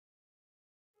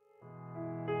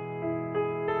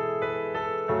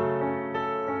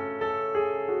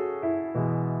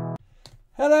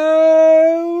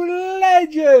Hello,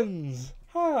 legends!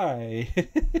 Hi!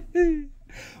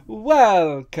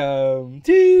 Welcome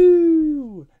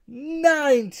to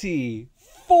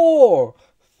 94,675!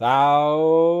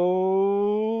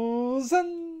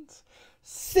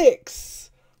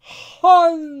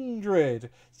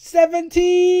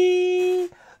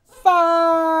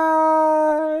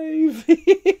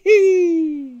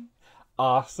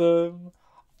 Awesome!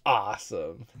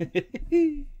 Awesome!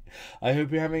 I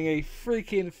hope you're having a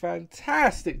freaking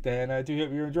fantastic day, and I do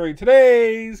hope you're enjoying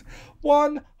today's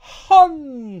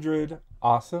 100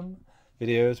 awesome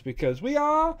videos, because we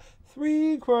are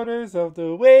 3/4 of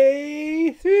the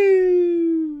way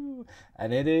through,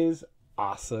 and it is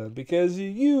awesome because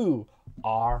you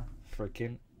are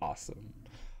freaking awesome.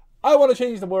 I want to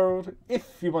change the world.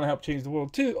 If you want to help change the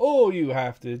world too, all you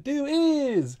have to do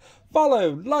is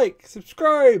follow, like,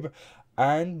 subscribe,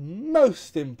 and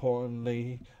most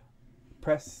importantly,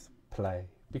 press play,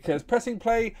 because pressing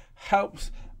play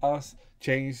helps us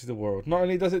change the world. Not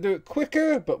only does it do it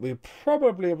quicker, but we're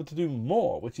probably able to do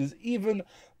more, which is even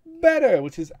better,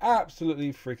 which is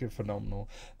absolutely freaking phenomenal.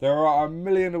 There are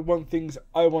 1,000,001 things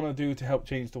I want to do to help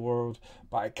change the world,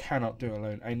 but I cannot do it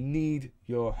alone. I need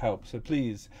your help, so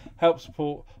please help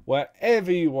support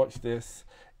wherever you watch this.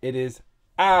 It is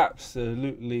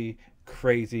absolutely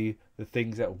crazy the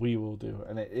things that we will do,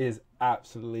 and it is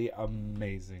absolutely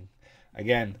amazing.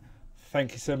 Again,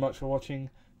 thank you so much for watching.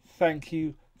 Thank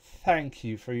you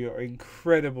for your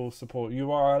incredible support.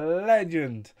 You are a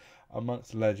legend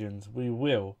amongst legends. We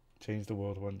will change the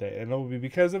world one day, and it will be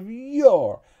because of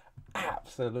your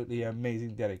absolutely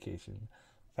amazing dedication.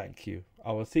 Thank you.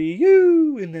 I will see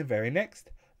you in the very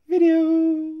next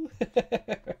video.